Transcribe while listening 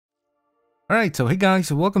Alright, so hey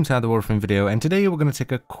guys, welcome to another Warframe video, and today we're going to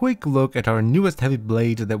take a quick look at our newest heavy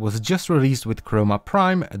blade that was just released with Chroma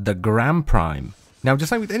Prime, the Gram Prime. Now,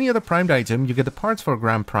 just like with any other primed item, you get the parts for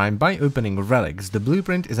Gram Prime by opening relics. The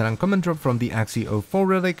blueprint is an uncommon drop from the Axie 04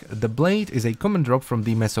 relic, the blade is a common drop from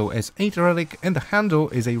the Meso S8 relic, and the handle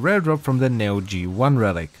is a rare drop from the Neo G1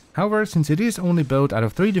 relic. However, since it is only built out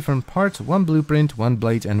of 3 different parts, 1 blueprint, 1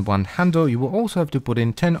 blade and 1 handle, you will also have to put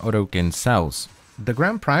in 10 autokin cells. The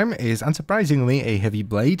Gram Prime is unsurprisingly a heavy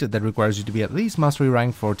blade that requires you to be at least mastery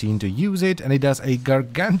rank 14 to use it, and it does a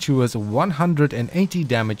gargantuous 180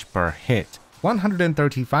 damage per hit.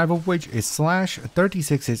 135 of which is slash,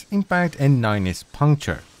 36 is impact, and 9 is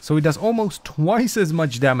puncture. So it does almost twice as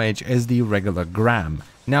much damage as the regular Gram.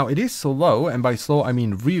 Now it is slow, and by slow I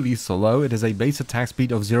mean really slow. It has a base attack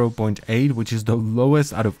speed of 0.8, which is the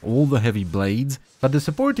lowest out of all the heavy blades. But the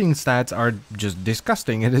supporting stats are just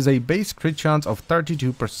disgusting. It has a base crit chance of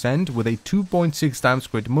 32% with a 2.6 times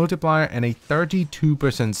crit multiplier and a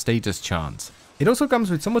 32% status chance. It also comes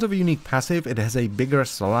with somewhat of a unique passive. It has a bigger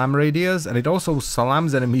slam radius, and it also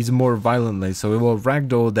slams enemies more violently, so it will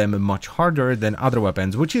ragdoll them much harder than other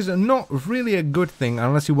weapons, which is not really a good thing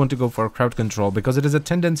unless you want to go for crowd control, because it has a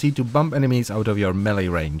tendency to bump enemies out of your melee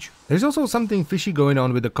range. There's also something fishy going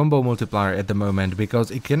on with the combo multiplier at the moment, because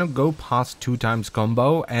it cannot go past 2 times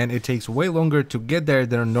combo, and it takes way longer to get there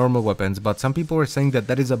than normal weapons, but some people are saying that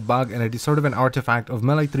that is a bug and it is sort of an artifact of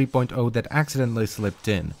Melee 3.0 that accidentally slipped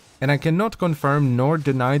in. And I cannot confirm nor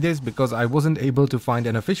deny this because I wasn't able to find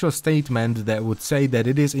an official statement that would say that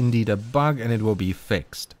it is indeed a bug and it will be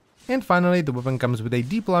fixed. And finally, the weapon comes with a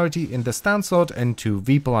D polarity in the stand slot and 2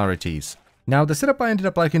 V polarities. Now, the setup I ended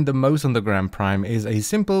up liking the most on the Gram Prime is a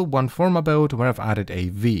simple 1 Forma build where I've added a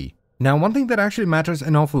V. Now, one thing that actually matters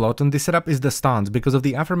an awful lot on this setup is the stance, because of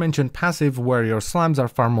the aforementioned passive where your slams are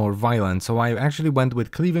far more violent, so I actually went with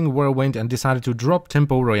Cleaving Whirlwind and decided to drop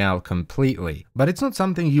Tempo Royale completely. But it's not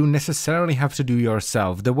something you necessarily have to do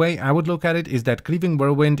yourself. The way I would look at it is that Cleaving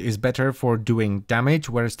Whirlwind is better for doing damage,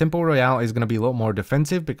 whereas Tempo Royale is going to be a lot more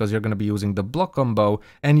defensive because you're going to be using the block combo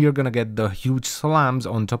and you're going to get the huge slams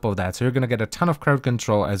on top of that, so you're going to get a ton of crowd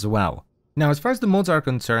control as well. Now, as far as the mods are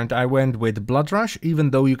concerned, I went with Blood Rush,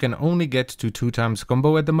 even though you can only get to 2 times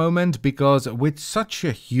combo at the moment, because with such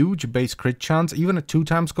a huge base crit chance, even a 2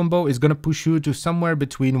 times combo is going to push you to somewhere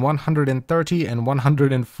between 130 and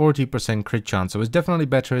 140% crit chance, so it's definitely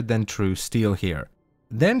better than True Steel here.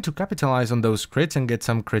 Then, to capitalize on those crits and get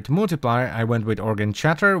some crit multiplier, I went with Organ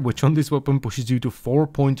Chatter, which on this weapon pushes you to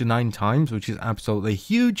 4.9 times, which is absolutely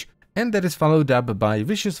huge. And that is followed up by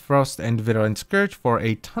Vicious Frost and Virulent Scourge for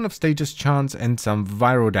a ton of status chance and some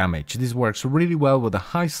viral damage. This works really well with the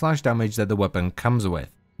high slash damage that the weapon comes with.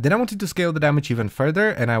 Then I wanted to scale the damage even further,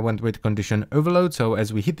 and I went with Condition Overload, so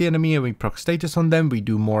as we hit the enemy and we proc status on them, we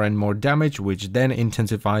do more and more damage, which then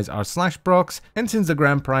intensifies our slash procs. And since the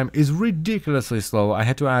Gram Prime is ridiculously slow, I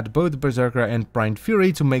had to add both Berserker and Primed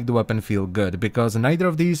Fury to make the weapon feel good, because neither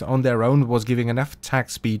of these on their own was giving enough attack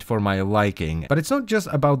speed for my liking. But it's not just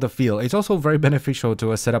about the feel, it's also very beneficial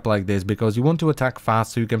to a setup like this, because you want to attack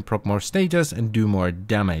fast so you can proc more status and do more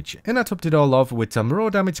damage. And I topped it all off with some raw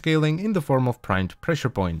damage scaling in the form of Primed Pressure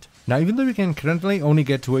Point. Now, even though you can currently only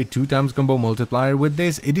get to a 2 times combo multiplier with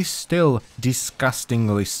this, it is still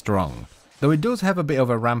disgustingly strong. Though it does have a bit of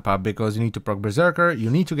a ramp up, because you need to proc Berserker, you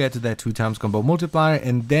need to get to that 2 times combo multiplier,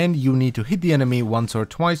 and then you need to hit the enemy once or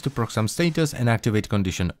twice to proc some status and activate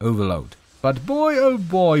Condition Overload. But boy oh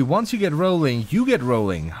boy, once you get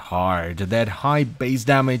rolling hard. That high base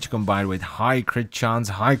damage combined with high crit chance,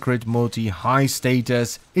 high crit multi, high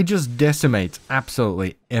status, it just decimates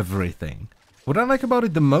absolutely everything. What I like about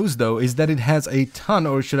it the most though is that it has a ton,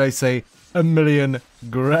 or should I say, a million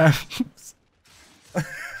grams.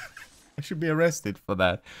 I should be arrested for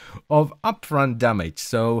that, of upfront damage,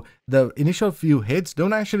 so the initial few hits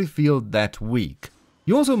don't actually feel that weak.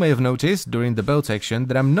 You also may have noticed during the build section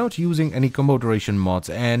that I'm not using any combo duration mods,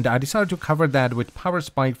 and I decided to cover that with Power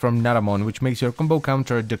Spike from Naramon, which makes your combo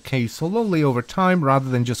counter decay slowly over time rather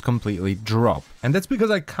than just completely drop. And that's because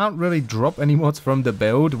I can't really drop any mods from the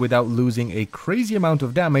build without losing a crazy amount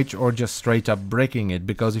of damage or just straight up breaking it,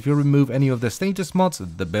 because if you remove any of the status mods,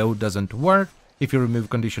 the build doesn't work. If you remove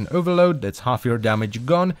Condition Overload, that's half your damage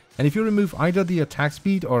gone, and if you remove either the attack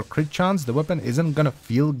speed or crit chance, the weapon isn't gonna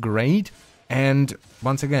feel great. And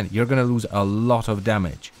once again, you're gonna lose a lot of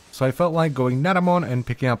damage. so I felt like going Natamon and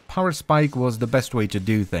picking up Power Spike was the best way to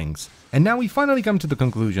do things. And now we finally come to the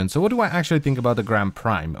conclusion, so what do I actually think about the Grand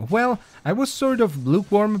Prime? Well, I was sort of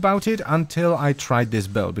lukewarm about it until I tried this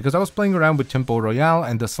build, because I was playing around with Tempo Royale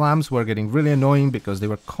and the slams were getting really annoying because they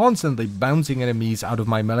were constantly bouncing enemies out of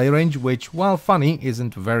my melee range, which, while funny,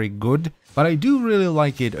 isn't very good. But I do really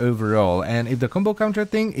like it overall, and if the combo counter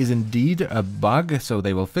thing is indeed a bug, so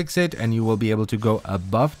they will fix it and you will be able to go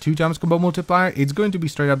above 2x combo multiplier, it's going to be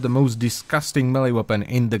straight up the most disgusting melee weapon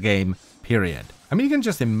in the game, period. I mean, you can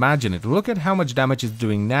just imagine it. Look at how much damage it's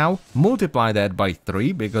doing now, multiply that by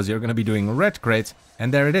 3 because you're going to be doing red crits,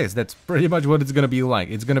 and there it is. That's pretty much what it's going to be like.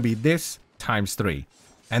 It's going to be this times 3.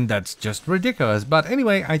 And that's just ridiculous. But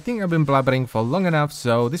anyway, I think I've been blabbering for long enough,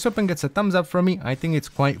 so this weapon gets a thumbs up from me. I think it's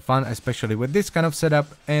quite fun, especially with this kind of setup,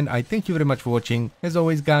 and I thank you very much for watching. As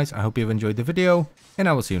always, guys, I hope you've enjoyed the video, and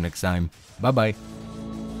I will see you next time. Bye bye.